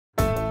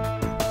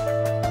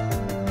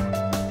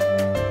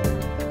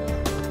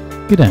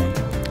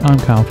G'day, I'm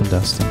Carlton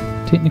Dustin,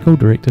 Technical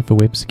Director for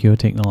Web Secure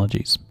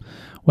Technologies.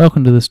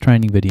 Welcome to this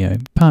training video,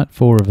 part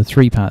 4 of a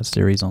 3-part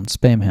series on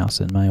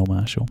Spamhaus and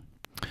MailMarshal.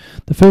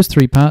 The first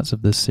 3 parts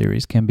of this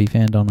series can be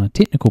found on a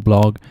technical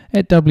blog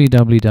at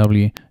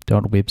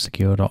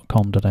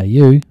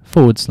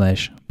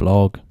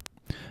www.websecure.com.au/blog.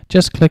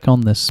 Just click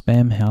on the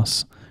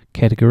Spamhaus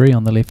category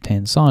on the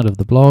left-hand side of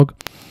the blog.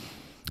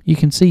 You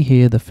can see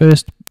here the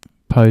first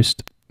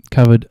post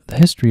covered the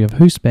history of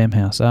who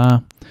Spamhaus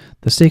are,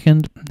 the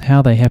second,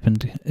 how they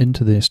happened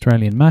into the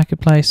Australian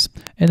marketplace,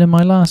 and in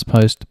my last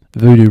post,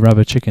 Voodoo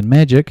Rubber Chicken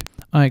Magic,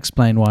 I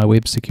explain why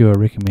WebSecure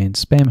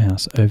recommends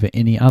Spamhaus over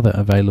any other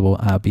available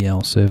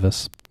RBL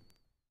service.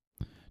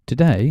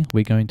 Today,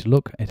 we're going to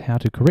look at how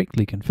to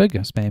correctly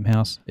configure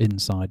Spamhaus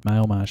inside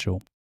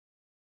MailMarshal.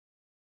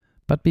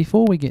 But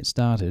before we get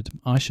started,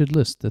 I should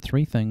list the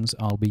 3 things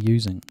I'll be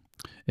using.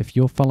 If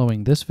you're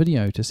following this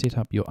video to set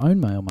up your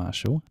own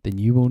MailMarshal, then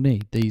you will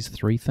need these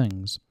 3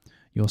 things: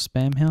 your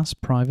Spamhaus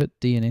private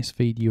DNS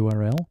feed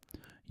URL,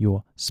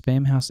 your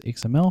Spamhaus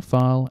XML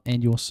file,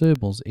 and your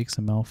SURBLs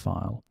XML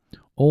file.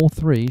 All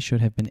 3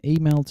 should have been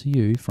emailed to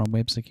you from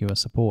WebSecure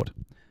support.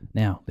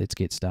 Now, let's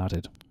get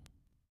started.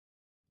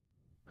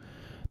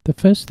 The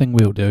first thing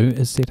we'll do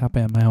is set up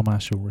our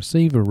MailMarshal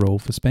receiver rule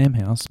for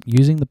Spamhaus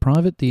using the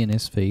private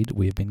DNS feed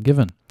we've been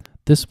given.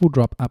 This will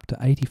drop up to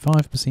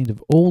 85%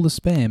 of all the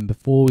spam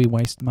before we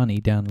waste money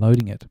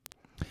downloading it.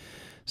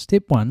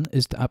 Step 1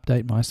 is to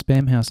update my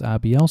Spamhaus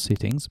RBL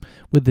settings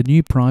with the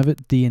new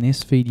private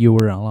DNS feed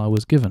URL I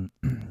was given.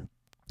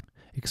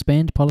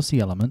 Expand policy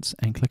elements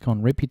and click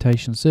on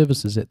Reputation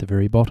Services at the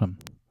very bottom.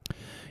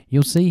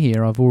 You'll see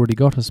here I've already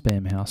got a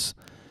Spamhaus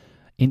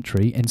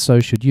entry, and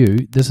so should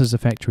you. This is a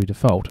factory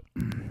default.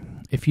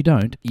 If you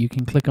don't, you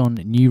can click on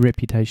New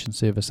Reputation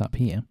Service up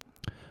here.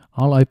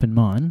 I'll open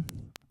mine,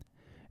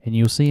 and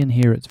you'll see in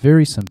here it's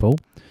very simple.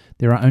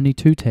 There are only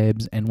 2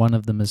 tabs, and one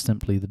of them is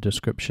simply the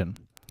description.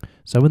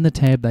 So in the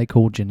tab they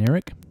call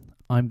Generic,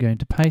 I'm going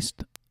to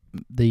paste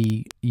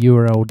the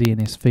URL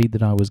DNS feed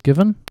that I was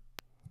given,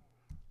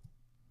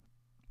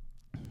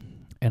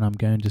 and I'm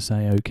going to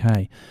say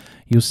OK.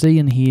 You'll see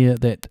in here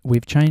that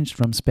we've changed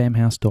from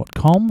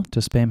spamhaus.com to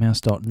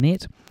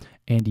spamhaus.net,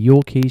 and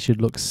your key should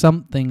look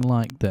something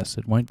like this.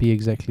 It won't be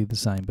exactly the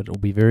same, but it will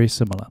be very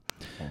similar.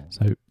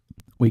 So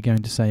we're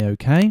going to say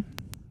OK.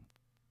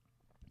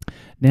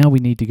 Now we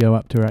need to go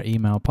up to our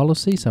email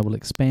policy, so we'll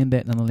expand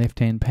that in the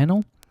left-hand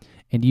panel,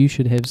 and you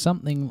should have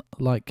something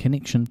like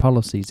connection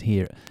policies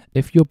here.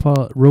 If your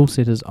rule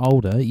set is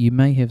older, you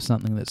may have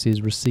something that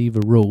says receiver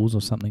rules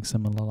or something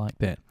similar like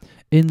that.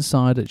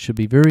 Inside it should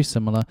be very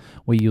similar,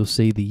 where you'll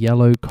see the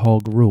yellow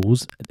cog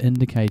rules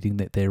indicating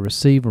that they're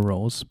receiver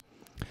rules.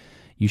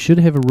 You should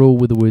have a rule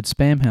with the word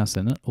Spamhaus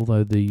in it,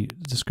 although the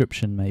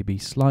description may be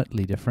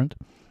slightly different,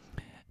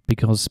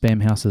 because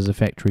Spamhaus is a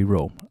factory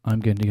rule.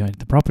 I'm going to go into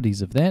the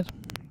properties of that.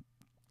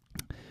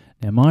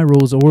 Now my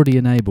rule is already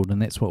enabled,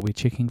 and that's what we're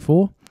checking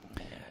for.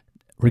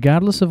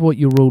 Regardless of what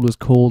your rule is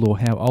called or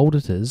how old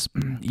it is,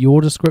 your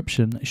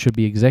description should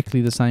be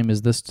exactly the same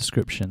as this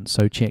description,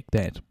 so check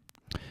that.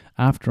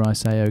 After I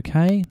say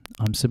OK,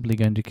 I'm simply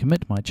going to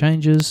commit my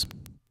changes,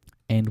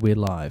 and we're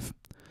live.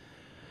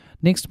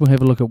 Next we'll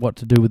have a look at what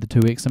to do with the 2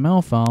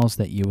 XML files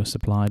that you were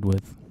supplied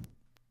with.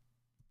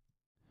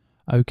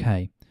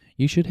 OK,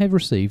 you should have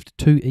received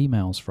 2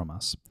 emails from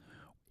us,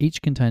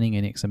 each containing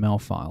an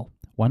XML file,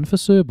 one for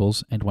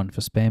SURBLs and one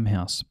for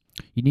Spamhaus.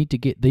 You need to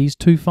get these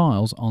 2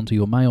 files onto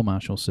your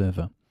MailMarshal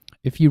server.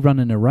 If you run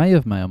an array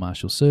of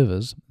MailMarshal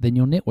servers, then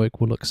your network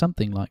will look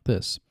something like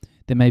this.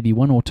 There may be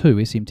 1 or 2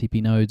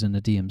 SMTP nodes in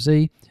a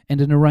DMZ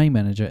and an array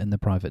manager in the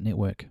private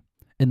network.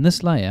 In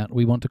this layout,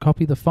 we want to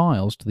copy the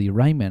files to the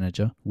array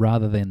manager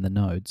rather than the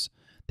nodes.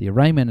 The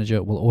array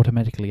manager will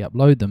automatically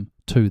upload them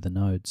to the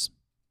nodes.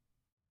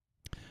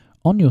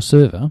 On your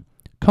server,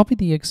 copy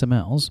the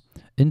XMLs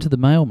into the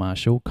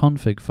MailMarshal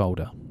config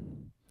folder.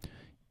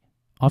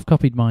 I've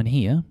copied mine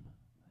here.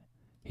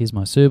 Here's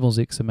my SURBLs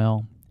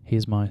XML,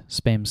 here's my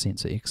Spam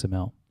Sensor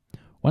XML.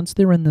 Once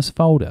they're in this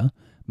folder,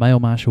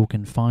 MailMarshal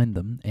can find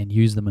them and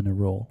use them in a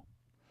rule.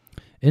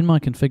 In my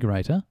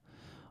configurator,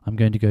 I'm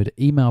going to go to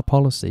Email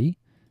Policy,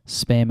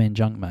 Spam and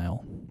Junk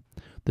Mail.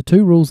 The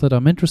 2 rules that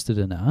I'm interested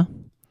in are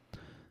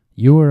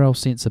URL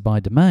Sensor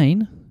by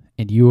Domain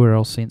and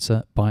URL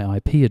Sensor by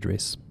IP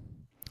address.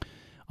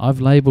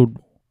 I've labelled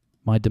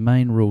my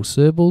domain rule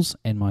SURBLs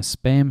and my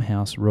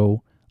Spamhaus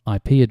rule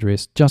IP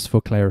address just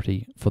for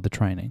clarity for the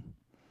training.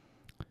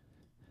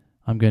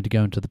 I'm going to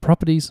go into the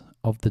properties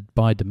of the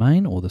by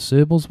domain, or the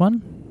SURBLs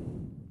one,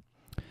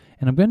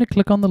 and I'm going to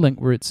click on the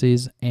link where it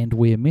says and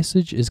where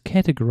message is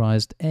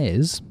categorized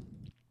as.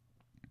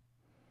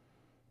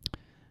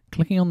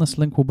 Clicking on this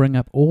link will bring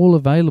up all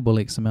available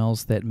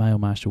XMLs that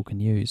MailMarshal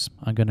can use.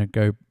 I'm going to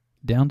go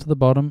down to the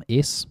bottom,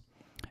 S,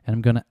 and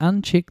I'm going to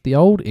uncheck the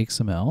old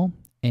XML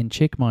and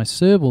check my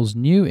SURBLs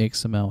new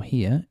XML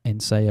here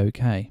and say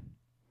OK.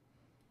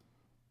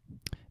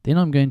 Then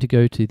I'm going to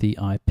go to the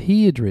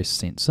IP address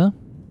sensor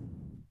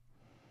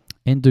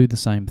and do the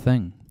same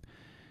thing.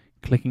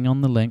 Clicking on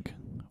the link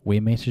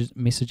where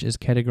message is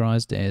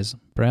categorized as,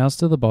 browse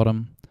to the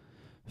bottom,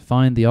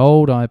 find the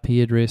old IP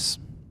address,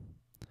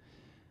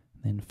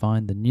 then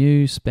find the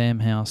new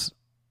Spamhaus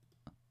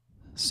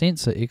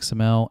sensor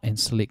XML and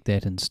select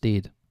that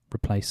instead,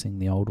 replacing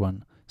the old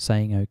one,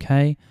 saying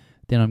OK.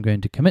 Then I'm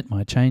going to commit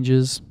my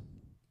changes,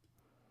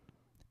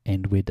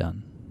 and we're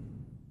done.